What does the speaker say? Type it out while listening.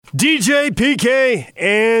DJ PK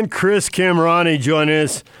and Chris Camerani join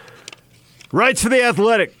us. Writes for The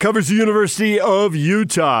Athletic, covers the University of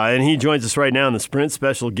Utah, and he joins us right now on the Sprint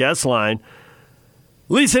special guest line.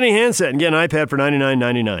 Lease any handset and get an iPad for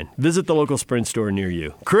 $99.99. Visit the local Sprint store near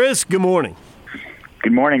you. Chris, good morning.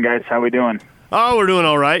 Good morning, guys. How we doing? Oh, we're doing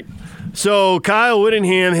all right. So Kyle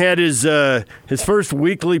Whittingham had his first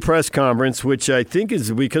weekly press conference, which I think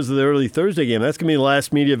is because of the early Thursday game. That's going to be the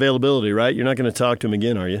last media availability, right? You're not going to talk to him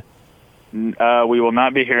again, are you? We will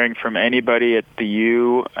not be hearing from anybody at the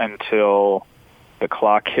U until the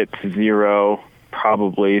clock hits 0,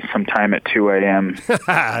 probably sometime at 2 a.m.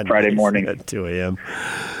 Friday morning. At 2 a.m.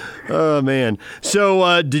 Oh, man.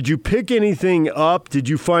 So did you pick anything up? Did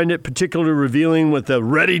you find it particularly revealing with the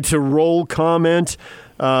ready-to-roll comment?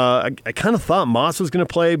 I kind of thought Moss was going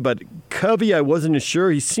to play, but Covey, I wasn't as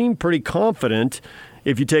sure. He seemed pretty confident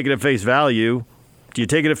if you take it at face value. Do you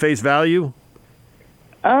take it at face value?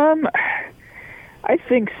 I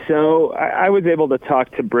think so. I was able to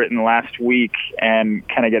talk to Britton last week and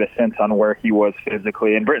kind of get a sense on where he was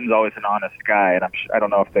physically. And Britton's always an honest guy, and I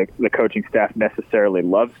don't know if the coaching staff necessarily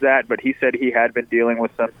loves that, but he said he had been dealing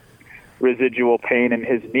with some residual pain in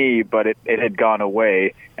his knee, but it had gone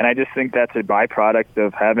away. And I just think that's a byproduct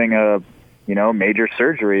of having a major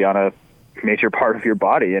surgery on a major part of your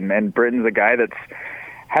body. And Britton's a guy that's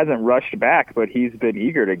hasn't rushed back, but he's been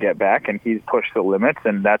eager to get back, and he's pushed the limits,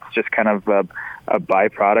 and that's just kind of a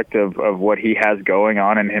byproduct of what he has going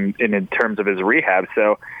on in terms of his rehab.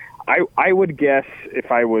 So I would guess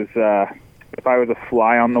if I was a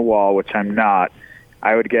fly on the wall, which I'm not,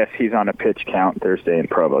 I would guess he's on a pitch count Thursday in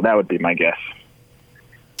Provo. That would be my guess.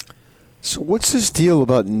 So what's this deal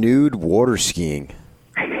about nude water skiing?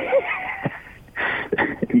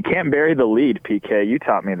 You can't bury the lead, PK. You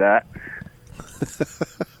taught me that.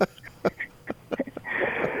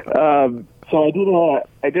 So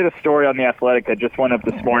I did a story on The Athletic that just went up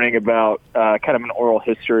this morning about kind of an oral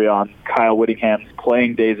history on Kyle Whittingham's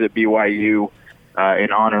playing days at BYU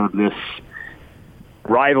in honor of this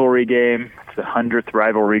rivalry game. It's the 100th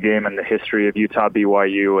rivalry game in the history of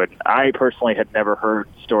Utah-BYU, and I personally had never heard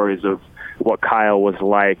stories of what Kyle was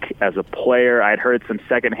like as a player. I'd heard some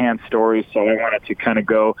secondhand stories, so I wanted to kind of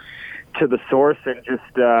go to the source and just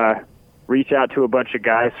reach out to a bunch of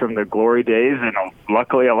guys from the glory days, and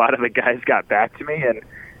luckily a lot of the guys got back to me, and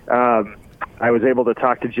I was able to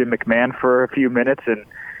talk to Jim McMahon for a few minutes, and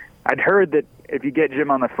I'd heard that if you get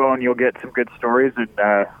Jim on the phone, you'll get some good stories,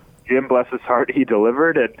 and Jim, bless his heart, he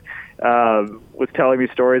delivered, and was telling me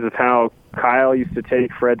stories of how Kyle used to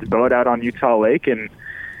take Fred's boat out on Utah Lake, and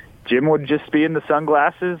Jim would just be in the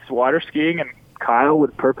sunglasses, water skiing, and Kyle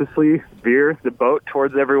would purposely veer the boat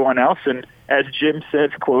towards everyone else, and as Jim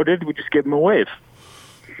says, quoted, we just give him a wave.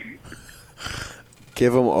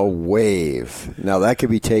 Give him a wave. Now, that could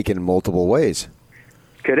be taken multiple ways.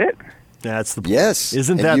 Could it? That's the point. Yes.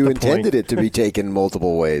 Isn't and that you the intended point? it to be taken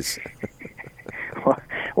multiple ways.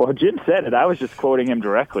 Well, Jim said it. I was just quoting him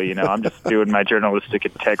directly. I'm just doing my journalistic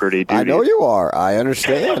integrity duties. I know you are. I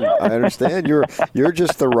understand. You're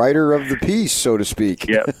just the writer of the piece, so to speak.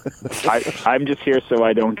 Yep. I'm just here so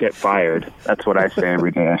I don't get fired. That's what I say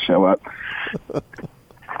every day I show up.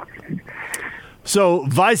 So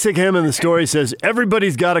Vicek in the story says,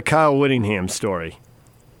 everybody's got a Kyle Whittingham story.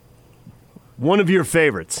 One of your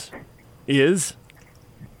favorites is?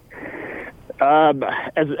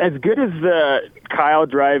 As good as the Kyle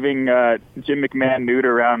driving Jim McMahon nude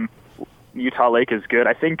around Utah Lake is good,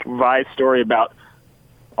 I think Vi's story about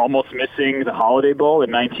almost missing the Holiday Bowl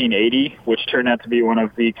in 1980, which turned out to be one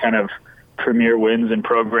of the kind of premier wins in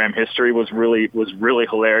program history, was really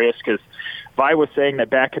hilarious, because Vi was saying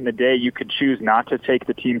that back in the day you could choose not to take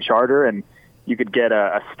the team charter, and you could get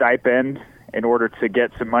a stipend in order to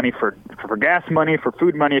get some money for gas money, for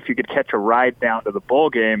food money, if you could catch a ride down to the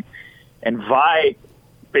bowl game. And Vi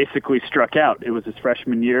basically struck out. It was his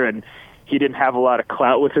freshman year, and he didn't have a lot of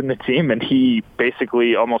clout within the team, and he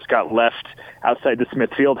basically almost got left outside the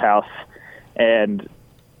Smith Fieldhouse. And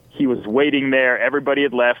he was waiting there. Everybody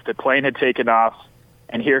had left. The plane had taken off.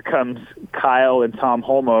 And here comes Kyle and Tom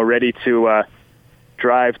Holmoe ready to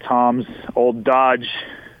drive Tom's old Dodge.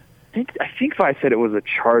 I think Vi said it was a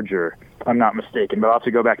Charger, if I'm not mistaken, but I'll have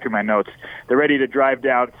to go back through my notes. They're ready to drive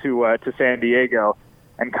down to San Diego.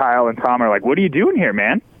 And Kyle and Tom are like, "What are you doing here,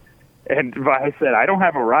 man?" And Vi said, "I don't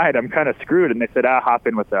have a ride. I'm kind of screwed." And they said, "Hop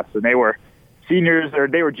in with us." And they were seniors, or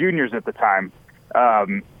they were juniors at the time.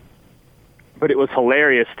 But it was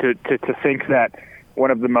hilarious to think that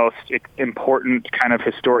one of the most important kind of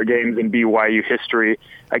historic games in BYU history,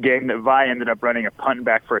 a game that Vi ended up running a punt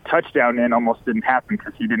back for a touchdown in, almost didn't happen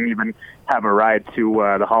because he didn't even have a ride to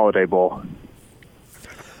the Holiday Bowl.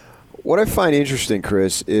 What I find interesting,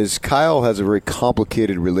 Chris, is Kyle has a very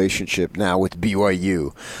complicated relationship now with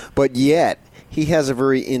BYU, but yet he has a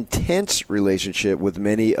very intense relationship with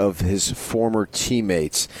many of his former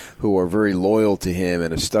teammates who are very loyal to him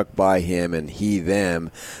and have stuck by him and he them,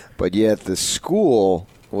 but yet the school,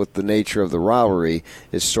 with the nature of the rivalry,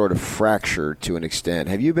 is sort of fractured to an extent.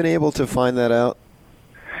 Have you been able to find that out?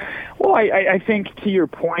 Well, I think to your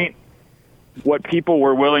point, what people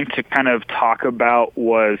were willing to kind of talk about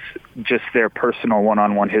was just their personal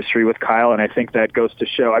one-on-one history with Kyle, and I think that goes to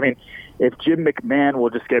show. I mean, if Jim McMahon will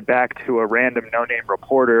just get back to a random no-name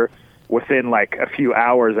reporter within like a few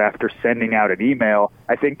hours after sending out an email,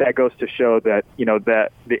 I think that goes to show that,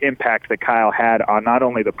 that the impact that Kyle had on not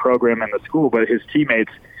only the program and the school, but his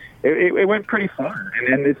teammates, it went pretty far.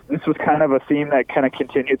 And then this was kind of a theme that kind of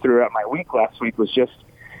continued throughout my week. Last week was just,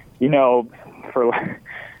 for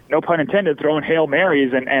no pun intended, throwing Hail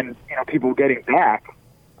Marys and people getting back.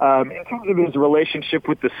 In terms of his relationship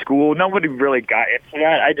with the school, nobody really got into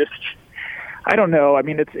that. I don't know. I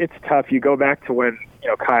mean, it's tough. You go back to when,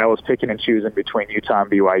 Kyle was picking and choosing between Utah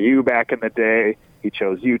and BYU back in the day. He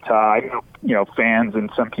chose Utah. I know, fans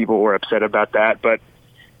and some people were upset about that, but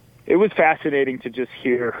it was fascinating to just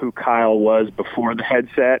hear who Kyle was before the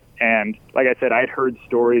headset. And like I said, I'd heard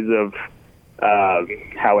stories of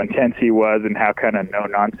how intense he was and how kind of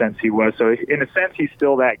no-nonsense he was. So in a sense, he's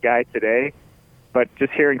still that guy today. But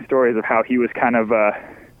just hearing stories of how he was kind of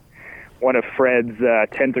one of Fred's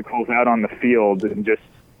tentacles out on the field and just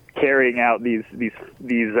carrying out these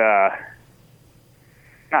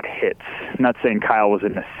not hits. I'm not saying Kyle was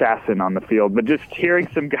an assassin on the field, but just hearing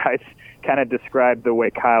some guys kind of describe the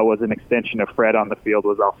way Kyle was an extension of Fred on the field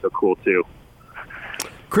was also cool too.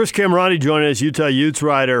 Chris Camerati joining us, Utah Utes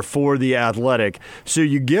writer for The Athletic. So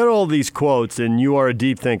you get all these quotes, and you are a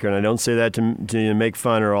deep thinker, and I don't say that to make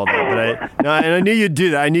fun or all that, but I knew you'd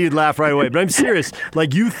do that. I knew you'd laugh right away. But I'm serious.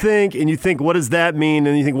 Like, you think, what does that mean?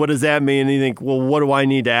 And you think, what does that mean? And you think, well, what do I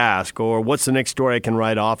need to ask? Or what's the next story I can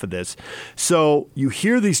write off of this? So you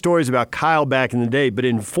hear these stories about Kyle back in the day, but it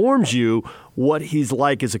informs you what he's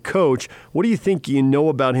like as a coach. What do you think you know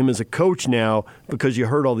about him as a coach now because you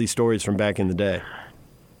heard all these stories from back in the day?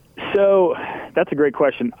 So that's a great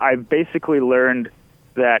question. I've basically learned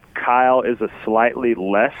that Kyle is a slightly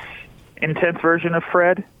less intense version of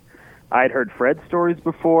Fred. I'd heard Fred's stories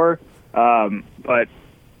before, but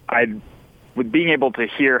with being able to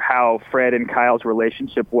hear how Fred and Kyle's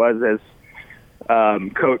relationship was as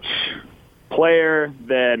coach-player,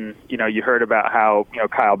 then, you heard about how,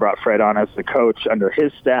 Kyle brought Fred on as the coach under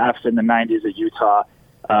his staff in the 90s at Utah.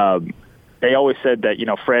 They always said that,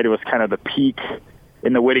 Fred was kind of the peak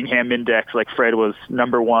in the Whittingham Index. Like, Fred was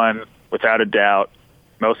number one, without a doubt,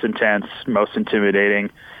 most intense, most intimidating.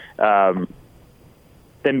 Then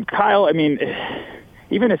Kyle, I mean,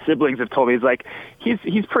 even his siblings have told me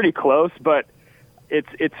he's pretty close, but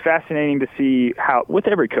it's fascinating to see how, with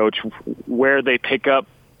every coach, where they pick up,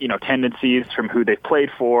 tendencies from who they've played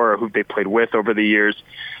for or who they played with over the years.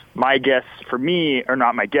 My guess for me, or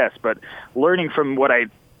not my guess, but learning from what I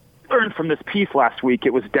learned from this piece last week,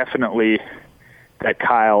 it was definitely that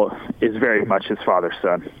Kyle is very much his father's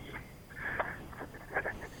son.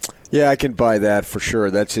 Yeah, I can buy that for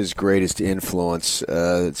sure. That's his greatest influence.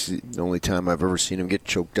 It's the only time I've ever seen him get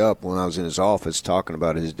choked up when I was in his office talking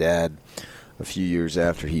about his dad a few years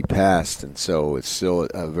after he passed. And so it's still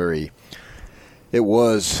it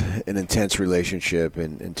was an intense relationship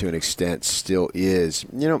and to an extent still is.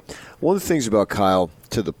 One of the things about Kyle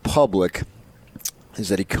to the public is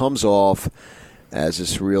that he comes off as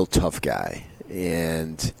this real tough guy.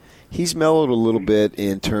 And he's mellowed a little bit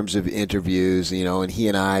in terms of interviews, and he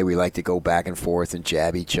and I, we like to go back and forth and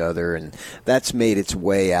jab each other, and that's made its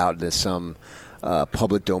way out into some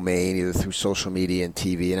public domain, either through social media and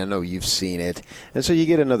TV, and I know you've seen it. And so you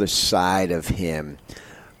get another side of him.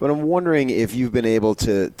 But I'm wondering if you've been able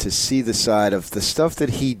to see the side of the stuff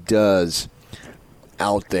that he does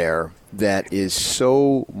out there that is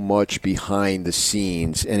so much behind the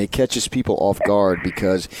scenes, and it catches people off guard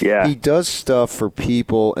because he does stuff for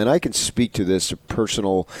people, and I can speak to this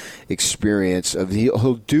personal experience of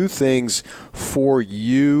he'll do things for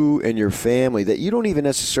you and your family that you don't even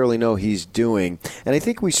necessarily know he's doing. And I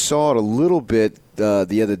think we saw it a little bit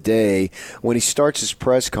the other day when he starts his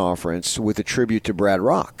press conference with a tribute to Brad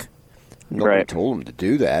Rock. Nobody told him to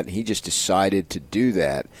do that. He just decided to do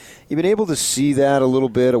that. You been able to see that a little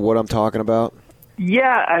bit of what I'm talking about?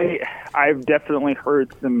 Yeah, I've definitely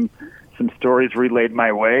heard some stories relayed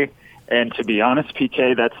my way. And to be honest,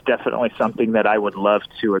 PK, that's definitely something that I would love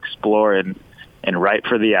to explore and write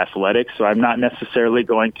for The Athletic. So I'm not necessarily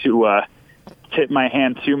going to tip my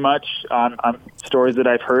hand too much on stories that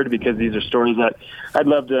I've heard, because these are stories that I'd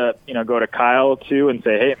love to, go to Kyle too and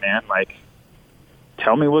say, hey man, like,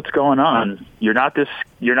 tell me what's going on. You're not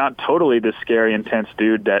totally this scary, intense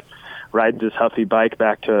dude that rides his Huffy bike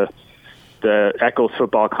back to the Eccles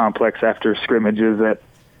football complex after scrimmages at,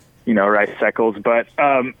 Rice Eccles. But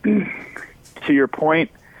to your point,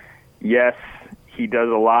 yes, he does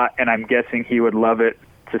a lot, and I'm guessing he would love it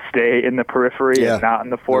to stay in the periphery and not in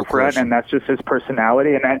the forefront, and that's just his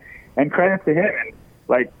personality. And credit to him. And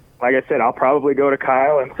like I said, I'll probably go to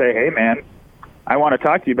Kyle and say, hey man, I want to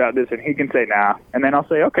talk to you about this, and he can say nah, and then I'll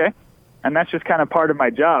say okay, and that's just kind of part of my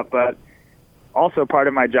job. But also part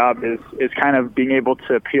of my job is kind of being able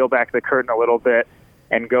to peel back the curtain a little bit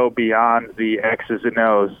and go beyond the X's and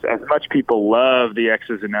O's. As much people love the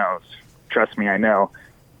X's and O's, trust me, I know.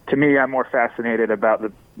 To me, I'm more fascinated about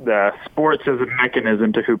the sports as a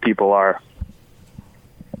mechanism to who people are.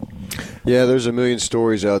 Yeah, there's a million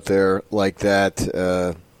stories out there like that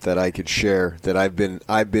that I could share that I've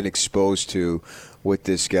been exposed to with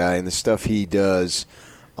this guy and the stuff he does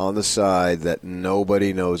on the side that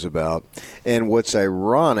nobody knows about. And what's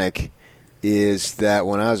ironic is that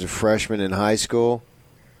when I was a freshman in high school,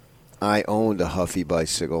 I owned a Huffy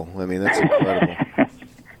bicycle. I mean, that's incredible.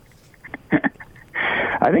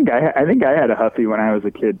 I think I had a Huffy when I was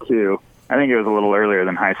a kid too. I think it was a little earlier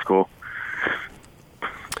than high school.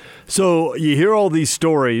 So you hear all these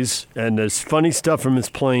stories, and there's funny stuff from his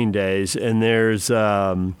playing days, and there's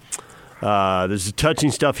the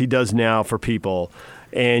touching stuff he does now for people.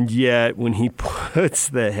 And yet, when he puts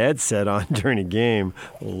the headset on during a game,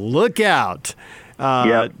 look out!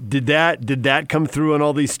 Yep. Did that come through on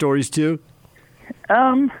all these stories too?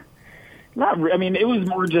 I mean, it was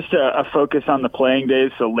more just a focus on the playing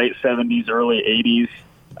days, so late 70s, early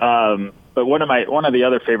 80s. But one of the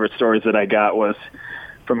other favorite stories that I got was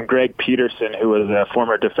from Greg Peterson, who was a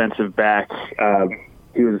former defensive back.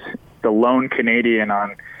 He was the lone Canadian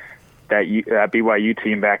on that BYU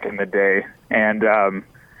team back in the day. And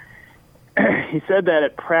he said that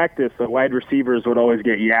at practice, the wide receivers would always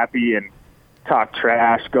get yappy and talk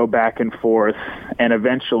trash, go back and forth. And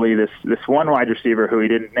eventually this one wide receiver who he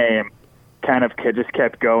didn't name kind of just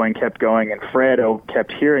kept going, and Fred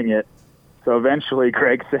kept hearing it. So eventually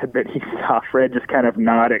Greg said that he saw Fred just kind of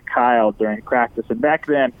nod at Kyle during practice. And back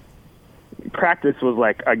then, practice was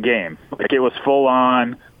like a game. Like, it was full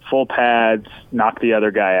on, full pads, knock the other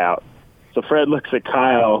guy out. So Fred looks at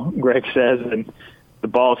Kyle, Greg says, and the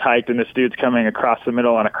ball's hiked and this dude's coming across the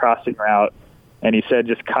middle on a crossing route. And he said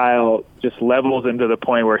Kyle just levels into the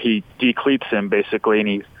point where he decleats him basically,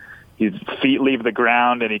 and his feet leave the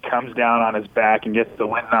ground and he comes down on his back and gets the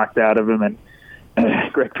wind knocked out of him. And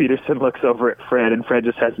Greg Peterson looks over at Fred, and Fred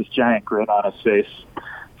just has this giant grin on his face.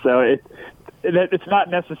 So it's not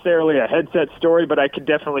necessarily a headset story, but I could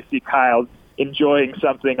definitely see Kyle enjoying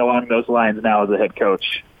something along those lines now as a head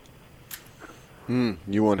coach.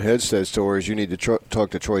 You want headset stories? You need to talk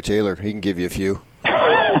to Troy Taylor. He can give you a few.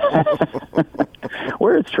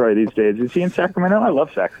 Where is Troy these days? Is he in Sacramento? I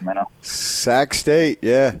love Sacramento. Sac State,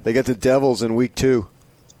 yeah. They got the Devils in week 2.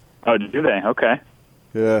 Oh, do they? Okay.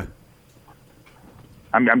 Yeah.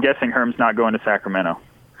 I'm guessing Herm's not going to Sacramento.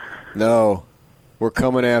 No. We're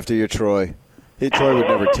coming after you, Troy. Troy would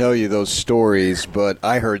never tell you those stories, but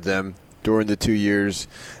I heard them during the 2 years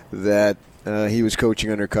that he was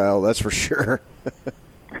coaching under Kyle, that's for sure.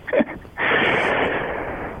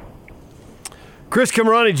 Chris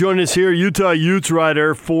Kamrani joined us here, Utah Utes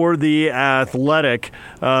writer for The Athletic.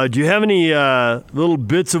 Do you have any little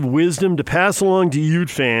bits of wisdom to pass along to Ute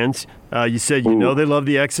fans? You said know they love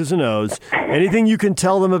the X's and O's. Anything you can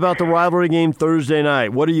tell them about the rivalry game Thursday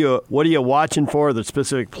night? What are you watching for? The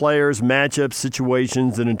specific players, matchups,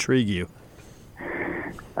 situations that intrigue you?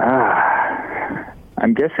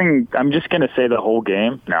 I'm guessing I'm just going to say the whole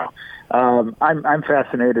game. No, I'm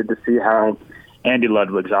fascinated to see how Andy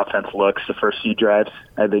Ludwig's offense looks the first few drives.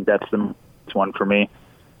 I think that's the one for me.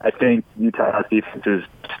 I think Utah's defense is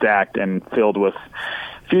stacked and filled with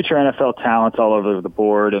future NFL talents all over the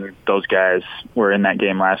board, and those guys were in that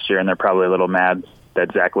game last year, and they're probably a little mad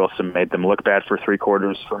that Zach Wilson made them look bad for 3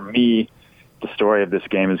 quarters. For me, the story of this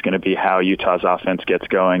game is going to be how Utah's offense gets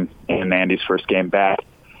going in Andy's first game back.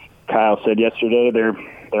 Kyle said yesterday they're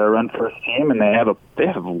a run-first team, and they have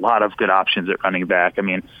a lot of good options at running back. I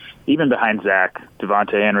mean, even behind Zach,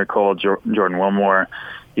 Devontae Henry Cole, Jordan Wilmore,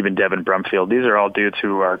 even Devin Brumfield, these are all dudes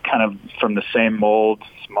who are kind of from the same mold,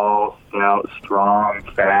 small, stout, strong,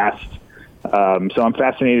 fast. So I'm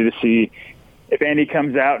fascinated to see if Andy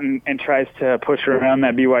comes out and tries to push around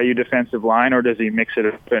that BYU defensive line, or does he mix it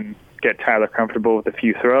up and get Tyler comfortable with a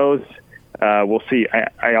few throws. we'll see.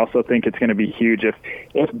 I also think it's going to be huge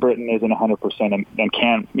if Britton isn't 100% and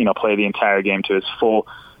can't play the entire game to his full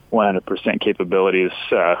 100% capabilities.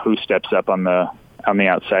 Who steps up on the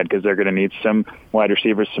outside, because they're going to need some wide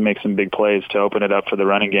receivers to make some big plays to open it up for the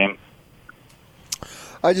running game.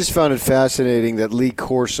 I just found it fascinating that Lee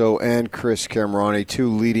Corso and Chris Camerani, two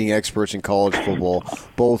leading experts in college football,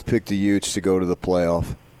 both picked the Utes to go to the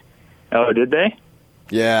playoff. Oh, did they?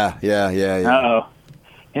 Yeah. Oh,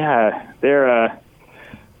 yeah. They're.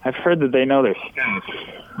 I've heard that they know their stuff.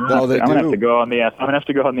 No, they do. I'm gonna have to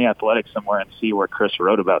go on the Athletic somewhere and see where Chris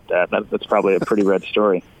wrote about that. That's probably a pretty read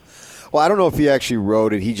story. Well, I don't know if he actually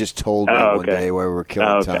wrote it. He just told me one day where we were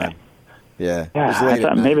killing time. Yeah. I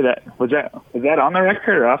thought maybe was that on the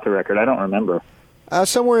record or off the record? I don't remember.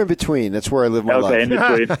 Somewhere in between. That's where I live my life. Okay, in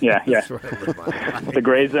between. Yeah. The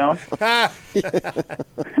gray zone.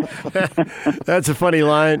 That's a funny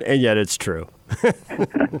line, and yet it's true.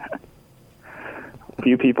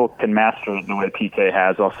 Few people can master it the way PK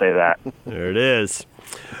has. I'll say that. There it is.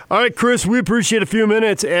 All right, Chris, we appreciate a few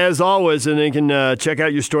minutes, as always, and you can check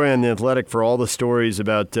out your story on The Athletic for all the stories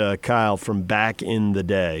about Kyle from back in the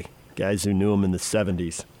day, guys who knew him in the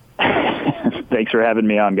 70s. Thanks for having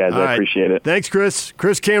me on, guys. I appreciate it. Thanks, Chris.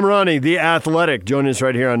 Chris Camerani, The Athletic, joining us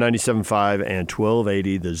right here on 97.5 and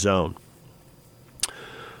 1280 The Zone.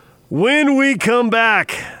 When we come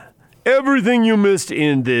back, everything you missed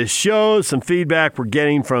in this show, some feedback we're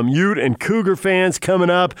getting from Ute and Cougar fans coming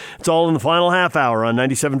up. It's all in the final half hour on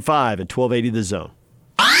 97.5 and 1280 The Zone.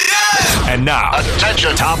 And now,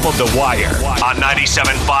 attention, top of the wire on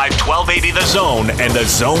 97.5, 1280 The Zone and the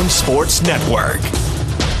Zone Sports Network.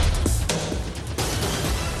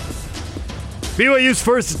 BYU's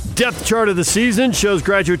first depth chart of the season shows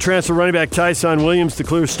graduate transfer running back Tyson Williams the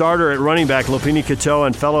clear starter at running back. Lopini Katoa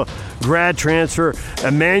and fellow grad transfer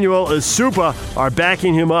Emmanuel Isupa are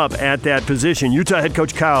backing him up at that position. Utah head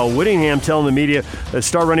coach Kyle Whittingham telling the media that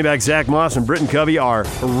star running back Zach Moss and Britton Covey are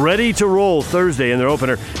ready to roll Thursday in their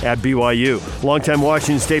opener at BYU. Longtime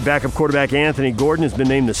Washington State backup quarterback Anthony Gordon has been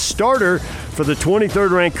named the starter for the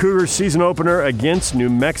 23rd-ranked Cougars season opener against New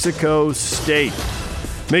Mexico State.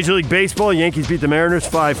 Major League Baseball, Yankees beat the Mariners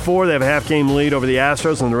 5-4. They have a half-game lead over the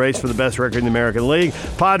Astros in the race for the best record in the American League.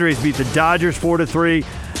 Padres beat the Dodgers 4-3.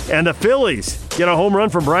 And the Phillies get a home run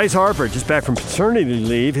from Bryce Harper, just back from paternity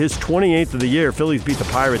leave, his 28th of the year. Phillies beat the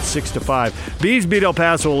Pirates 6-5. Bees beat El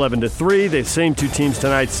Paso 11-3. The same two teams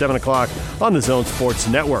tonight, 7 o'clock on the Zone Sports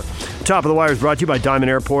Network. Top of the Wire is brought to you by Diamond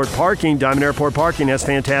Airport Parking. Diamond Airport Parking has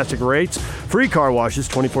fantastic rates, free car washes,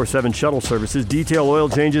 24/7 shuttle services, detail oil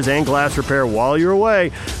changes, and glass repair while you're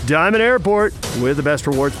away. Diamond Airport with the best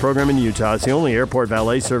rewards program in Utah. It's the only airport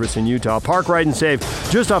valet service in Utah. Park, ride, and save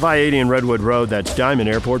just off I-80 and Redwood Road. That's Diamond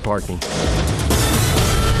Airport Parking.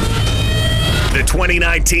 The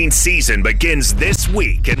 2019 season begins this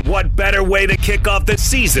week, and what better way to kick off the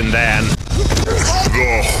season than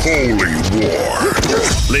the Holy War?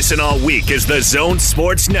 Listen all week as the Zone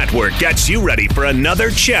Sports Network gets you ready for another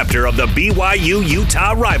chapter of the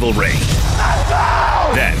BYU-Utah rivalry.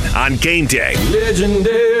 Then, on game day,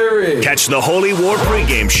 legendary, catch the Holy War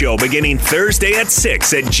pregame show beginning Thursday at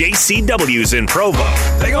 6 at JCW's in Provo.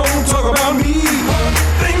 They gon' talk about me.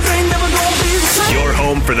 Things ain't never gonna be the same. Your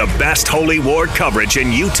home for the best Holy War coverage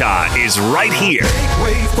in Utah is right here.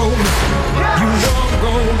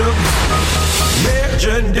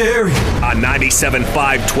 Legendary. On 97.5,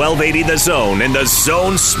 1280 The Zone and the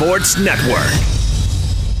Zone Sports Network.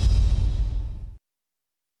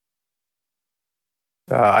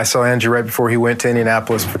 I saw Andrew right before he went to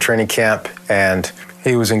Indianapolis for training camp, and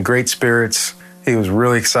he was in great spirits. He was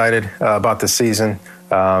really excited about the season,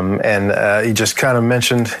 and he just kind of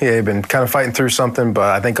mentioned he'd been kind of fighting through something, but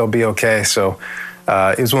I think I'll be okay. So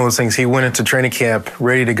it was one of those things. He went into training camp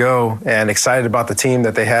ready to go and excited about the team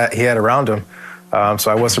that he had around him.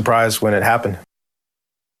 So I was surprised when it happened.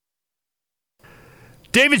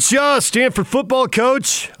 David Shaw, Stanford football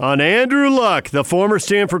coach, on Andrew Luck, the former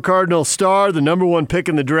Stanford Cardinal star, the number one pick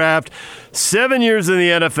in the draft, 7 years in the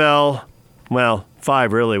NFL. Well,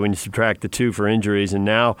 5 really when you subtract the 2 for injuries, and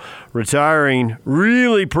now retiring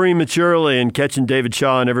really prematurely and catching David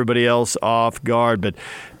Shaw and everybody else off guard. But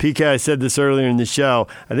PK, I said this earlier in the show,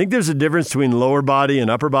 I think there's a difference between lower body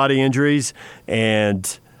and upper body injuries,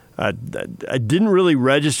 and I didn't really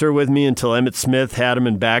register with me until Emmitt Smith had him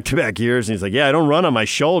in back-to-back years. And he's like, yeah, I don't run on my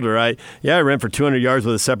shoulder. I ran for 200 yards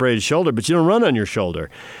with a separated shoulder, but you don't run on your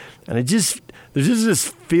shoulder. And there's just this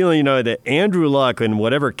feeling, that Andrew Luck and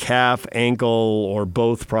whatever calf, ankle, or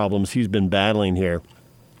both problems he's been battling here,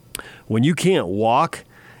 when you can't walk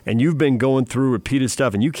and you've been going through repeated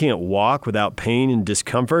stuff and you can't walk without pain and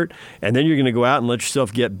discomfort, and then you're going to go out and let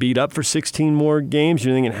yourself get beat up for 16 more games,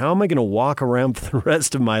 you're thinking, how am I going to walk around for the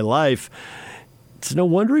rest of my life? It's no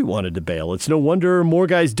wonder he wanted to bail. It's no wonder more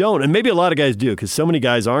guys don't. And maybe a lot of guys do, because so many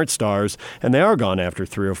guys aren't stars, and they are gone after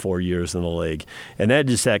 3 or 4 years in the league. And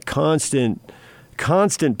that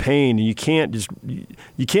constant pain, and you can't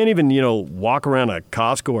even, walk around a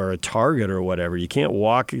Costco or a Target or whatever. You can't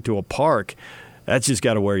walk to a park. That's just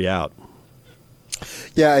got to wear you out.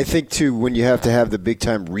 Yeah, I think, too, when you have to have the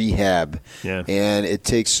big-time rehab, and it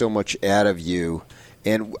takes so much out of you.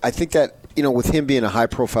 And I think that, with him being a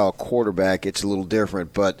high-profile quarterback, it's a little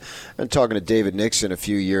different. But I'm talking to David Nixon a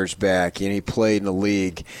few years back, and he played in the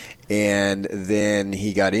league, and then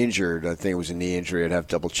he got injured. I think it was a knee injury. I'd have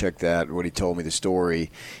to double-check that, what he told me the story.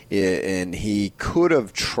 And he could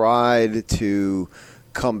have tried to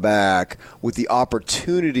come back with the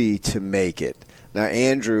opportunity to make it. Now,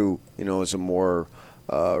 Andrew, is a more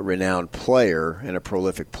renowned player and a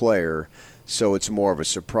prolific player, so it's more of a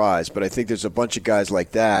surprise. But I think there's a bunch of guys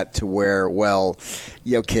like that to where,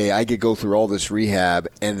 I could go through all this rehab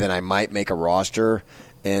and then I might make a roster.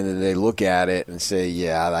 And then they look at it and say,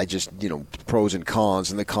 I just, pros and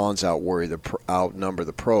cons, and the cons outnumber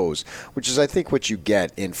the pros, which is, I think, what you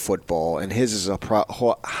get in football. And his is a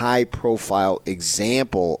high-profile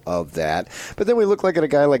example of that. But then we look like at a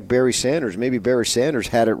guy like Barry Sanders. Maybe Barry Sanders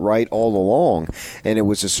had it right all along, and it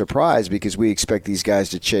was a surprise because we expect these guys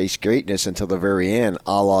to chase greatness until the very end,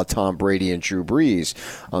 a la Tom Brady and Drew Brees.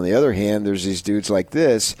 On the other hand, there's these dudes like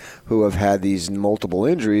this who have had these multiple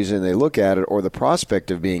injuries, and they look at it, or the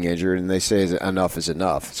prospect of being injured, and they say enough is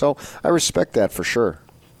enough. So I respect that for sure.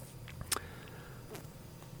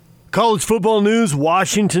 College football news,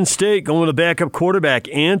 Washington State going to backup quarterback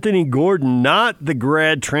Anthony Gordon, not the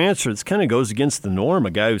grad transfer. This kind of goes against the norm.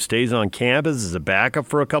 A guy who stays on campus as a backup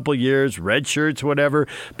for a couple of years, red shirts, whatever,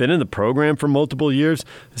 been in the program for multiple years.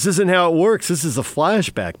 This isn't how it works. This is a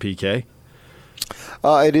flashback, PK.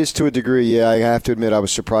 It is to a degree, yeah. I have to admit I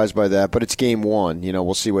was surprised by that, but it's game one.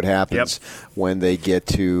 We'll see what happens when they get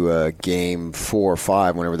to game 4 or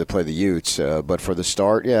 5, whenever they play the Utes. But for the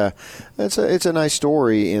start, it's a nice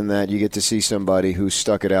story in that you get to see somebody who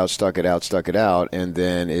stuck it out, and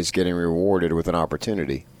then is getting rewarded with an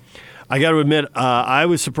opportunity. I got to admit, I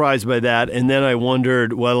was surprised by that, and then I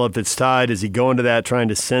wondered, if it's tied, is he going to that trying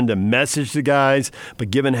to send a message to guys?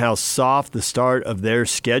 But given how soft the start of their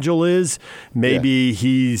schedule is, maybe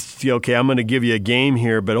he's, okay, I'm going to give you a game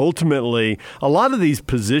here. But ultimately, a lot of these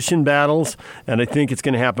position battles, and I think it's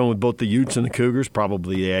going to happen with both the Utes and the Cougars,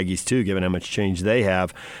 probably the Aggies too, given how much change they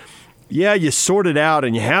have. Yeah, you sort it out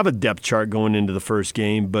and you have a depth chart going into the first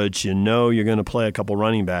game, but you're going to play a couple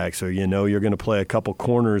running backs, or you're going to play a couple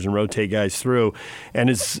corners and rotate guys through. And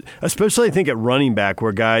it's especially, I think, at running back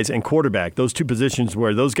where guys, and quarterback, those two positions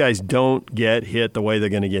where those guys don't get hit the way they're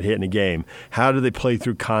going to get hit in a game. How do they play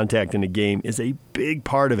through contact in a game is a big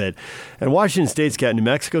part of it. And Washington State's got New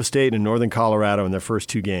Mexico State and Northern Colorado in their first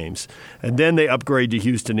 2 games. And then they upgrade to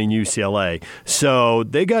Houston and UCLA. So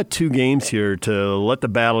they got 2 games here to let the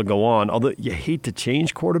battle go on. Although you hate to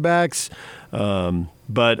change quarterbacks,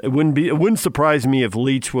 but it wouldn't surprise me if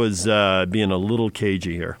Leach was being a little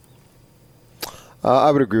cagey here. I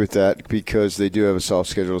would agree with that because they do have a soft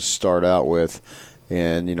schedule to start out with.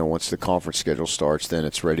 And, once the conference schedule starts, then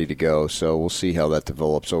it's ready to go. So we'll see how that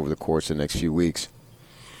develops over the course of the next few weeks.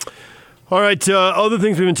 All right, other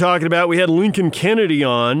things we've been talking about. We had Lincoln Kennedy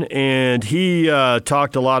on, and he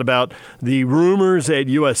talked a lot about the rumors at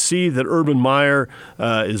USC that Urban Meyer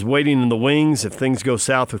is waiting in the wings if things go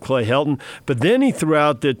south with Clay Helton. But then he threw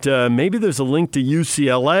out that maybe there's a link to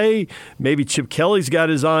UCLA. Maybe Chip Kelly's got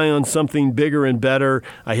his eye on something bigger and better.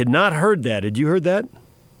 I had not heard that. Had you heard that?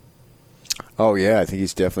 Oh, yeah. I think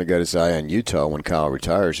he's definitely got his eye on Utah when Kyle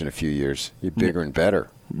retires in a few years. He's bigger and better.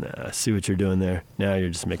 Nah, I see what you're doing there. Now you're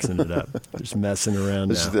just mixing it up. Just messing around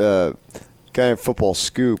this now. The guy in Football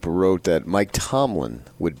Scoop wrote that Mike Tomlin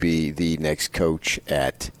would be the next coach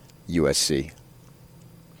at USC.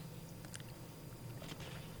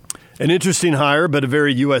 An interesting hire, but a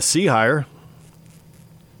very USC hire.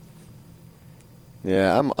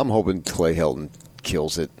 Yeah, I'm hoping Clay Helton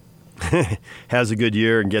kills it. Has a good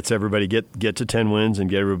year and gets everybody get to 10 wins and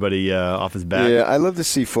get everybody off his back. Yeah, I love to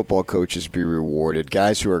see football coaches be rewarded.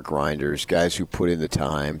 Guys who are grinders, guys who put in the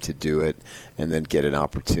time to do it and then get an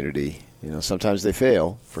opportunity. Sometimes they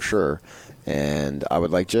fail for sure, and I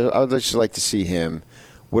would just like to see him,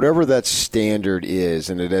 whatever that standard is.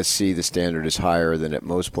 And at SC the standard is higher than at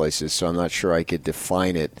most places, so I'm not sure I could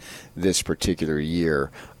define it this particular year.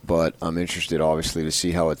 But I'm interested, obviously, to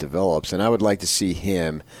see how it develops, and I would like to see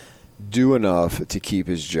him do enough to keep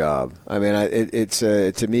his job. I mean,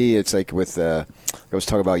 to me, it's like with I was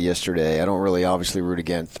talking about yesterday. I don't really obviously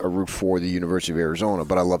root for the University of Arizona,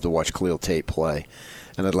 but I love to watch Khalil Tate play,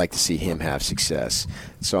 and I'd like to see him have success.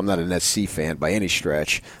 So I'm not an SC fan by any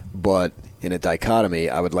stretch, but in a dichotomy,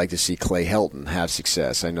 I would like to see Clay Helton have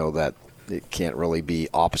success. I know that it can't really be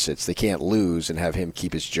opposites. They can't lose and have him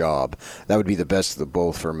keep his job. That would be the best of the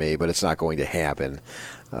both for me, but it's not going to happen.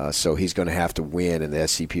 So he's going to have to win, and the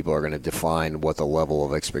SC people are going to define what the level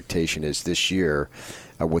of expectation is this year,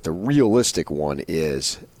 what the realistic one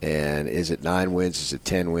is. And is it 9 wins? Is it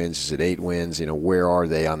 10 wins? Is it 8 wins? Where are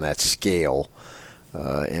they on that scale?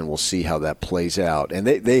 And we'll see how that plays out. And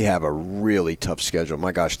they have a really tough schedule.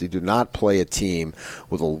 My gosh, they do not play a team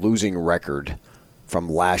with a losing record from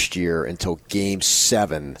last year until Game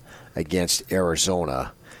 7 against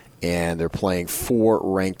Arizona. And they're playing 4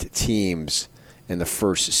 ranked teams in the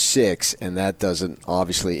first 6, and that doesn't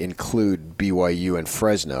obviously include BYU and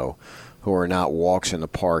Fresno, who are not walks in the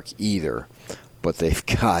park either. But they've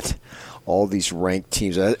got all these ranked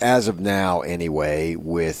teams, as of now anyway,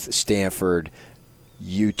 with Stanford,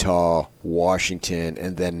 Utah, Washington,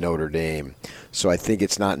 and then Notre Dame. So I think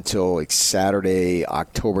it's not until Saturday,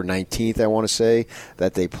 October 19th, I want to say,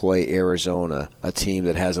 that they play Arizona, a team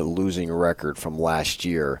that has a losing record from last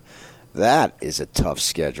year. That is a tough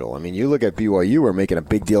schedule. I mean, you look at BYU, we're making a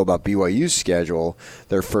big deal about BYU's schedule,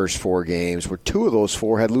 their first 4 games, where 2 of those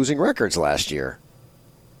 4 had losing records last year.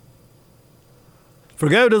 For a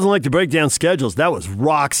guy who doesn't like to break down schedules, that was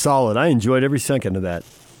rock solid. I enjoyed every second of that.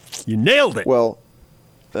 You nailed it. Well,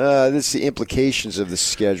 this is the implications of the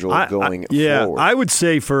schedule going forward. I would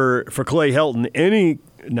say for Clay Helton,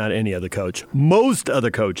 not any other coach, most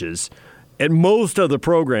other coaches at most other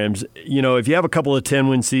programs, if you have a couple of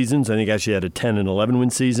 10-win seasons, I think actually had a 10 and 11-win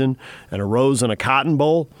season and a Rose and a Cotton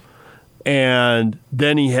Bowl, and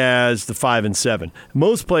then he has the 5 and 7.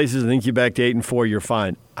 Most places, I think you're back to 8 and 4, you're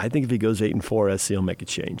fine. I think if he goes 8 and 4, SC will make a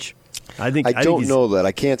change. I don't know that.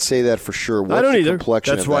 I can't say that for sure. What's I don't either.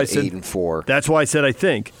 Complexion That's of why that I said 8 and 4. That's why I said I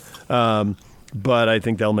think, but I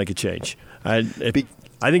think they'll make a change. I think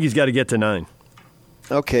he's got to get to 9.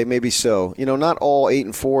 Okay, maybe so. Not all 8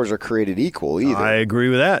 and 4s are created equal either. I agree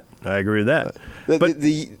with that.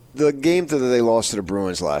 The game that they lost to the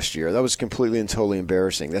Bruins last year, that was completely and totally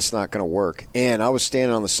embarrassing. That's not going to work. And I was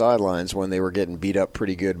standing on the sidelines when they were getting beat up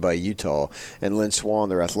pretty good by Utah, and Lynn Swan,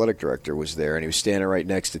 their athletic director, was there, and he was standing right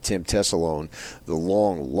next to Tim Tessalone, the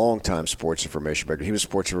long-time sports information director. He was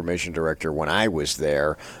sports information director when I was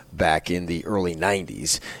there back in the early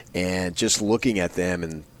 90s. And just looking at them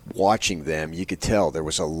and watching them, you could tell there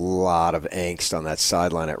was a lot of angst on that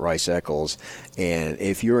sideline at Rice-Eccles, and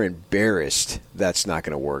if you're embarrassed, that's not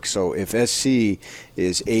going to work. So if SC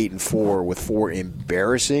is 8 and 4 with 4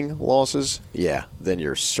 embarrassing losses, then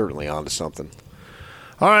you're certainly onto something.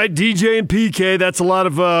 All right, DJ and PK, that's a lot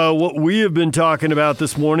of what we have been talking about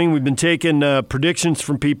this morning. We've been taking predictions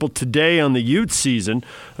from people today on the Ute season.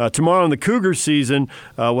 Tomorrow on the Cougar season,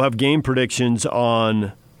 we'll have game predictions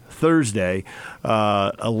on Thursday.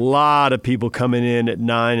 A lot of people coming in at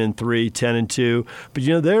 9 and 3, 10 and 2. But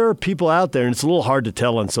there are people out there, and it's a little hard to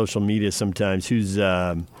tell on social media sometimes who's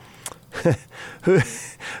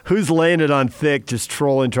who's laying it on thick, just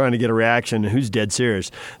trolling, trying to get a reaction, and who's dead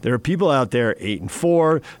serious. There are people out there 8 and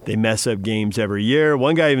 4. They mess up games every year.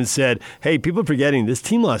 One guy even said, "Hey, people are forgetting this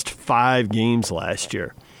team lost 5 games last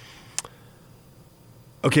year."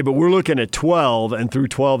 Okay, but we're looking at 12, and through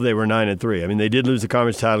 12 they were 9 and 3. I mean, they did lose the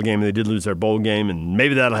conference title game, and they did lose their bowl game, and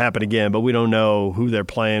maybe that'll happen again. But we don't know who they're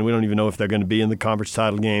playing. We don't even know if they're going to be in the conference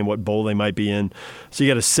title game, what bowl they might be in. So you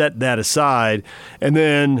got to set that aside. And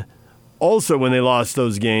then also, when they lost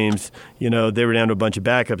those games, they were down to a bunch of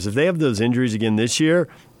backups. If they have those injuries again this year,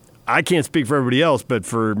 I can't speak for everybody else, but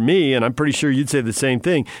for me, and I'm pretty sure you'd say the same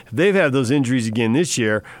thing, if they've had those injuries again this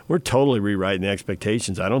year, we're totally rewriting the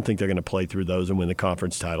expectations. I don't think they're going to play through those and win the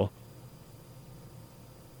conference title.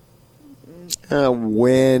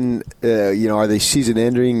 When, are they season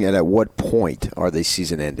ending, and at what point are they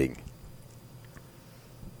season ending?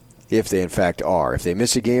 If they, in fact, are. If they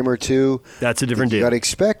miss a game or two, that's a different deal. You got to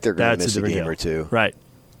expect they're going to miss a game or two. Right.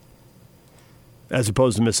 As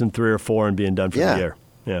opposed to missing 3 or 4 and being done for the year.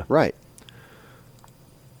 Yeah. Right.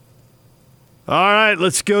 All right,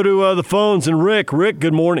 let's go to the phones. And Rick,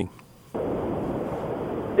 good morning.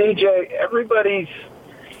 DJ,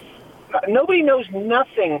 nobody knows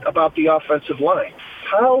nothing about the offensive line.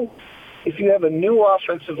 How, if you have a new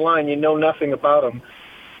offensive line, you know nothing about them,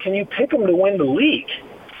 can you pick them to win the league?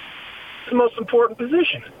 It's the most important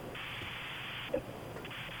position.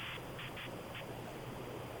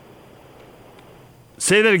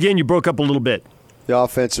 Say that again. You broke up a little bit. The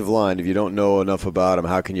offensive line, if you don't know enough about them,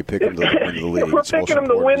 how can you pick them to win the league? If we're It's the most picking them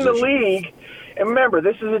to win important the position. league, and remember,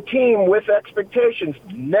 this is a team with expectations,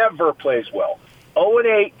 never plays well.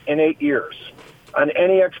 0-8 in 8 years on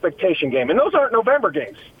any expectation game. And those aren't November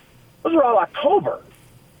games. Those are all October.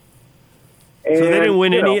 And, So they didn't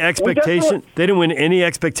win any we expectation. They didn't win any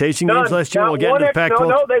expectation games last year. We'll get into the Pac-12.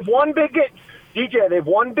 No, they've won big games. DJ, they've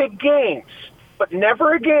won big games, but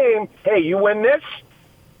never a game. Hey, you win this,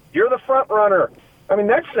 you're the front runner. I mean,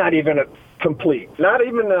 that's not even a complete. Not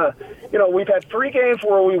even we've had 3 games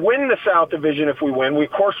where we win the South Division. If we win,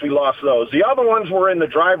 of course we lost those. The other ones were in the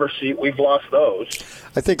driver's seat. We've lost those.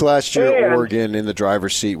 I think last year And- Oregon in the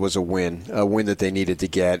driver's seat was a win that they needed to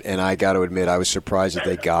get, and I got to admit I was surprised that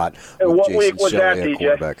they got. And with what Jason week was that, Shelley at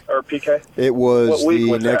DJ quarterback. or PK? It was What week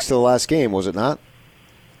the was next that? to the last game, was it not?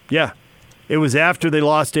 Yeah, it was after they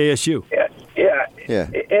lost ASU. Yeah.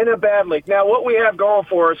 In a bad league. Now, what we have going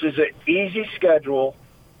for us is an easy schedule,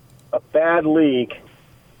 a bad league.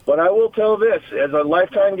 But I will tell this, as a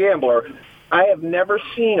lifetime gambler, I have never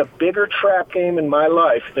seen a bigger trap game in my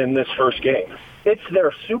life than this first game. It's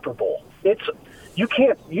their Super Bowl. You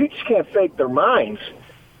just can't fake their minds.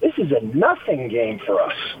 This is a nothing game for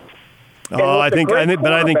us. Oh, I think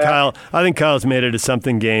Kyle's made it a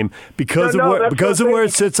something game because of where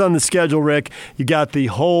it sits on the schedule. Rick, you got the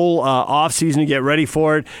whole off season to get ready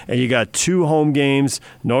for it, and you got 2 home games,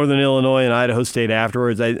 Northern Illinois and Idaho State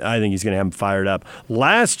afterwards. I think he's going to have them fired up.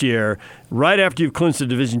 Last year, right after you've clinched the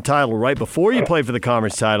division title, right before you play for the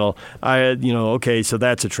conference title, so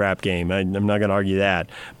that's a trap game. I'm not going to argue that,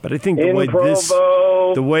 but I think the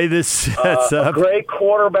way this sets up, a great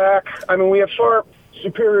quarterback. I mean, we have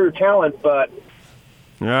superior talent, but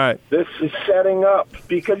all right, this is setting up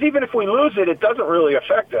because even if we lose it, it doesn't really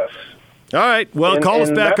affect us. All right. Well, call us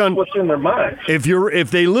back that's on what's in their minds. If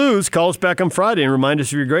they lose, call us back on Friday and remind us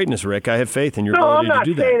of your greatness, Rick. I have faith in your ability to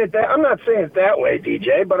do that. I'm not saying it that way,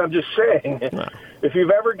 DJ, but I'm just saying if you've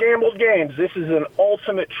ever gambled games, this is an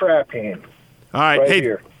ultimate trap game. All right. Hey,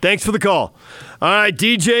 here. Thanks for the call. All right,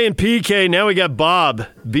 DJ and PK. Now we got Bob,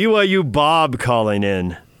 BYU Bob calling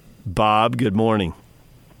in. Bob, good morning.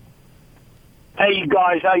 Hey, you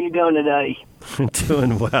guys, how you doing today?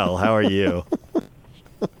 Doing well. How are you?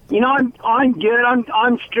 I'm good.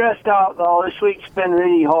 I'm stressed out though. This week's been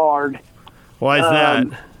really hard. Why is that?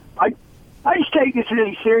 I just take this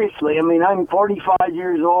really seriously. I mean, I'm 45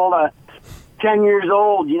 years old. 10 years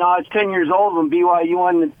old. I was 10 years old when BYU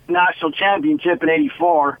won the national championship in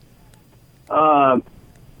 '84. I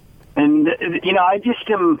just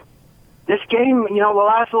am. This game, the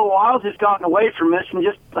last little while has just gotten away from us, and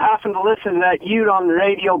just having to listen to that Ute on the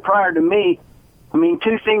radio prior to me. I mean,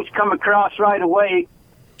 2 things come across right away.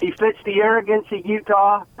 He fits the arrogance of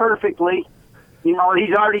Utah perfectly. He's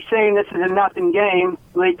already saying this is a nothing game,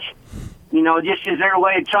 which, just is their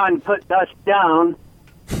way of trying to put us down.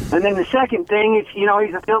 And then the second thing is,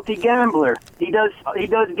 he's a filthy gambler. He does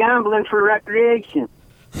gambling for recreation.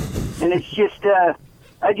 And it's just,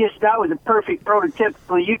 that was a perfect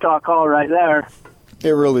prototypical Utah call right there.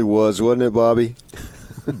 It really was, wasn't it, Bobby?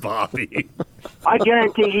 Bobby. I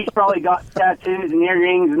guarantee he's probably got tattoos and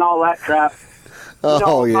earrings and all that crap.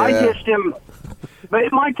 Oh, yeah. I just am.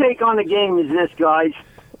 But my take on the game is this, guys.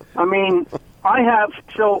 I mean, I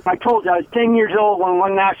told you I was 10 years old when I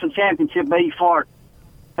won the national championship, '84.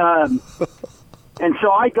 And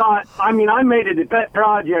so I made it a pet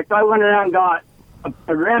project. I went around and got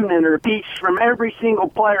a remnant or a piece from every single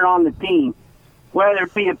player on the team, whether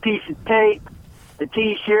it be a piece of tape, a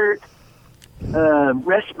T-shirt,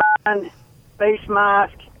 wristband, face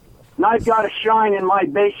mask. And I've got a shrine in my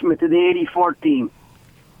basement to the '84 team.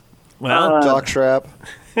 Well, jockstrap.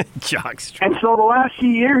 Jockstrap. And so the last few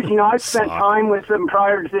years, I've spent time with them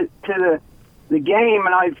prior to the game,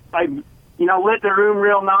 and I've lit the room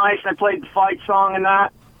real nice. I played the fight song and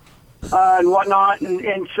that and whatnot,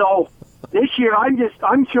 and so this year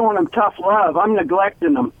I'm showing them tough love. I'm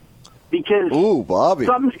neglecting them because Bobby,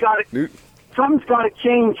 something's got to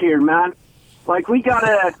change here, man. Like we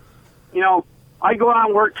gotta, I go out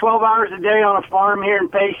and work 12 hours a day on a farm here in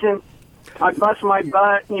Payson. I bust my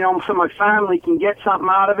butt, so my family can get something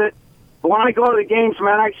out of it. But when I go to the games,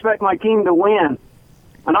 man, I expect my team to win.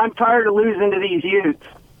 And I'm tired of losing to these youths.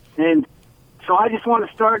 And so I just want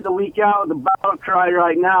to start the week out with a battle cry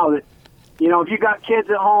right now that, if you got kids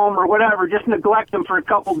at home or whatever, just neglect them for a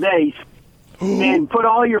couple days and put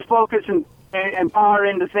all your focus and power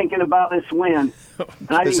into thinking about this win. And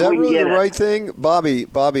I Is think that we can really get the it. right thing?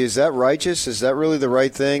 Bobby, is that righteous? Is that really the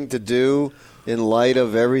right thing to do in light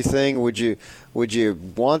of everything? Would you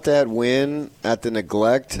want that win at the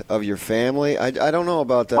neglect of your family? I don't know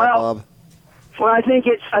about that, Well, Bob. Well, I think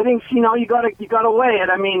you gotta weigh it.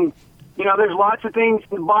 I mean, there's lots of things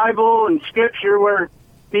in the Bible and Scripture where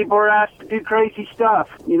people are asked to do crazy stuff.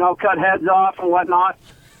 Cut heads off and whatnot.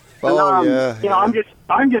 And,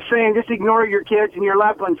 I'm just saying, just ignore your kids and your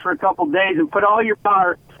loved ones for a couple of days and put all your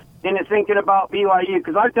power into thinking about BYU,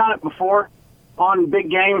 because I've done it before on big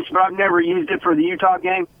games, but I've never used it for the Utah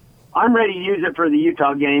game. I'm ready to use it for the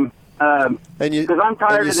Utah game because I'm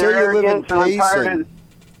tired of their arrogance and I'm tired of.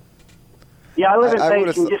 Yeah, I live in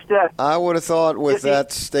Payson. I would have thought with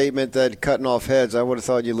that statement that cutting off heads, I would have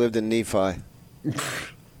thought you lived in Nephi. A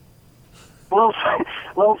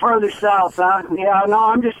little further south, huh? Yeah, no,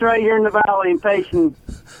 I'm just right here in the valley in Payson.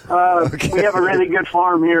 Okay. We have a really good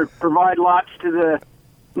farm here. Provide lots to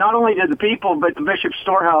not only to the people, but the Bishop's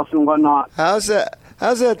storehouse and whatnot. How's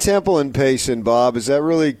that temple in Payson, Bob? Is that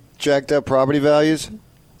really jacked up property values?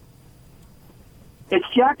 It's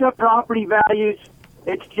jacked up property values.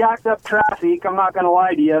 It's jacked up traffic. I'm not going to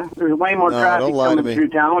lie to you. There's way more traffic coming through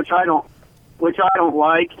town, which I don't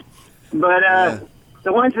like. But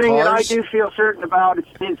the one thing that I do feel certain about is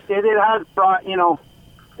it has brought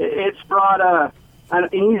an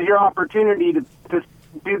easier opportunity to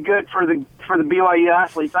do good for the BYU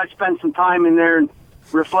athletes. I spend some time in there and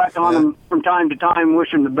reflect on them from time to time,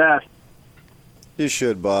 wish them the best. You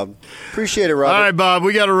should, Bob. Appreciate it, Robert. All right, Bob,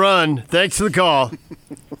 we got to run. Thanks for the call.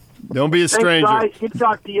 Don't be a stranger. Thanks, guys. Good to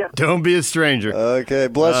talk to you. Don't be a stranger. Okay,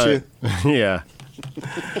 bless you. Yeah.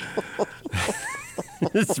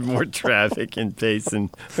 There's more traffic in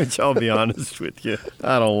Payson, which I'll be honest with you,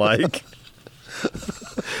 I don't like.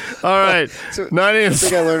 All right. So, 9 a.m. I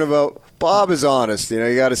think I learned about Bob is honest.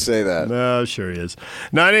 You got to say that. No, sure he is.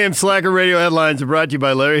 9 a.m. Slacker Radio headlines are brought to you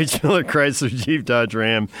by Larry H. Miller Chrysler Jeep Dodge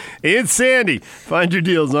Ram in Sandy. Find your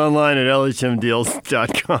deals online at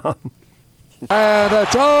lhmdeals.com. And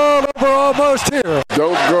it's all over almost here.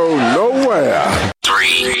 Don't go nowhere.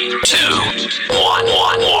 3, 2,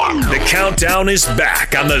 1. The countdown is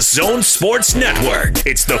back on the Zone Sports Network.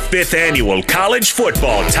 It's the 5th annual College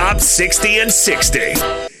Football Top 60 and 60.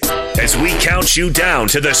 As we count you down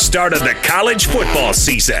to the start of the college football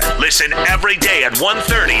season. Listen every day at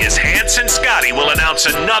 1:30 as Hans and Scotty will announce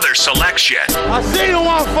another selection. I see you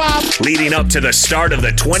on 5. Leading up to the start of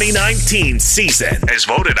the 2019 season, as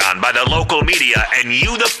voted on by the local media and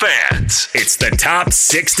you, the fans. It's the Top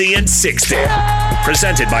 60 and 60.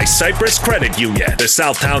 Presented by Cypress Credit Union, the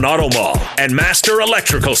Southtown Auto Mall, and Master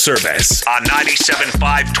Electrical Service on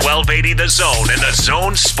 97.5 1280 The Zone and the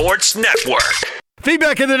Zone Sports Network.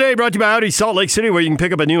 Feedback of the day brought to you by Audi Salt Lake City, where you can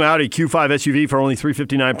pick up a new Audi Q5 SUV for only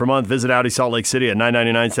 $359 per month. Visit Audi Salt Lake City at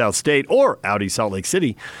 999 South State or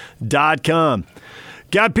AudiSaltLakeCity.com.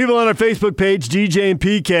 Got people on our Facebook page, DJ and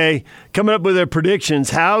PK, coming up with their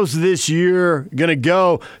predictions. How's this year going to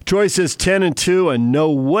go? Troy says 10-2, and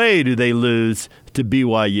no way do they lose to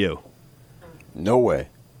BYU. No way.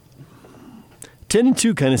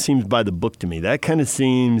 10-2 kind of seems by the book to me. That kind of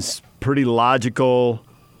seems pretty logical.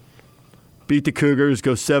 Beat the Cougars,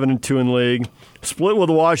 go 7-2 in league, split with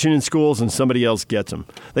the Washington schools, and somebody else gets them.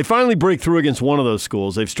 They finally break through against one of those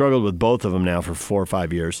schools. They've struggled with both of them now for 4 or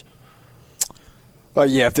 5 years.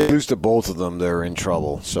 Yeah, if they lose to both of them, they're in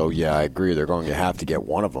trouble. So, yeah, I agree. They're going to have to get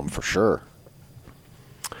one of them for sure.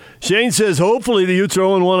 Shane says, hopefully the Utes are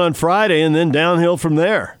 0-1 on Friday and then downhill from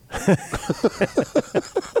there.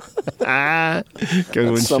 That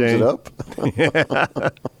sums it up. Yeah.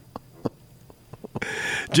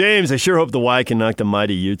 James, I sure hope the Y can knock the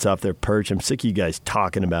mighty Utes off their perch. I'm sick of you guys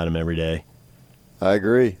talking about them every day. I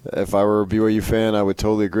agree. If I were a BYU fan, I would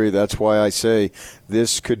totally agree. That's why I say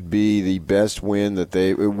this could be the best win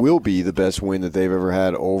it will be the best win that they've ever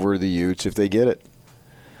had over the Utes if they get it.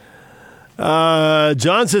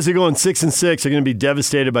 John says they're going 6-6. They're going to be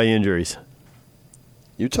devastated by injuries.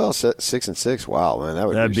 Utah 6-6. Wow, man,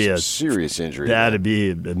 that'd be a serious injury. That'd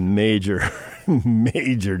be a major,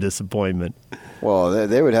 major disappointment. Well,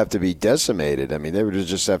 they would have to be decimated. I mean, they would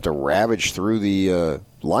just have to ravage through the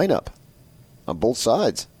lineup on both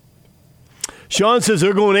sides. Sean says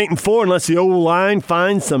they're going 8-4 unless the O-line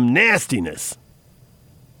finds some nastiness.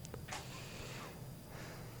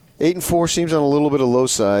 8-4 seems on a little bit of low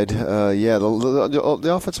side.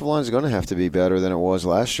 The offensive line is going to have to be better than it was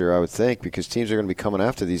last year, I would think, because teams are going to be coming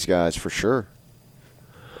after these guys for sure.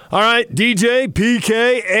 All right, DJ,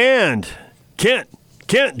 PK, and Kent.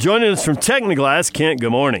 Kent joining us from Technoglass. Kent,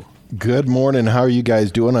 good morning. Good morning. How are you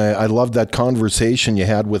guys doing? I love that conversation you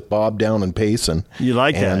had with Bob down in Payson. You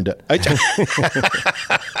like that?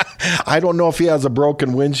 I don't know if he has a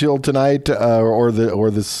broken windshield tonight or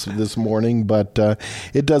this morning, but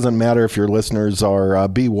it doesn't matter if your listeners are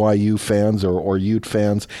BYU fans or Ute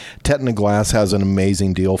fans. Technoglass has an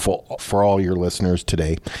amazing deal for all your listeners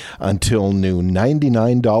today until noon.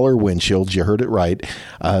 $99 windshields, you heard it right.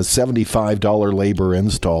 $75 labor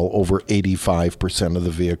install. Over 85% of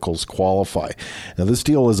the vehicles qualify. Now, this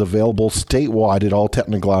deal is available statewide at all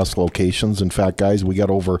Technoglass locations. In fact, guys, we got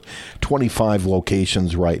over 25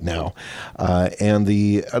 locations right now. And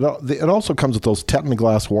it also comes with those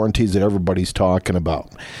Technoglass warranties that everybody's talking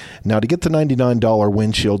about. Now, to get the $99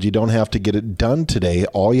 windshield, you don't have to get it done today.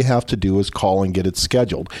 All you have to do is call and get it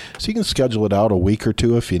scheduled. So you can schedule it out a week or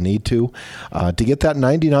two if you need to. To get that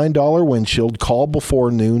 $99 windshield, call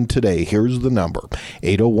before noon today. Here's the number,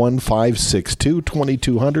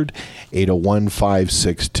 801-562-2200,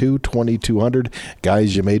 801-562-2200.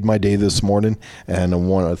 Guys, you made my day this morning, and I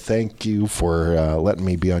want to thank you for letting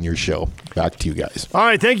me be on your show. Back to you guys. All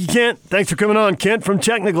right, thank you, Kent. Thanks for coming on. Kent from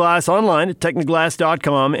Technoglass, online at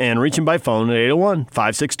technoglass.com and reaching by phone at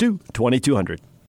 801-562-2200.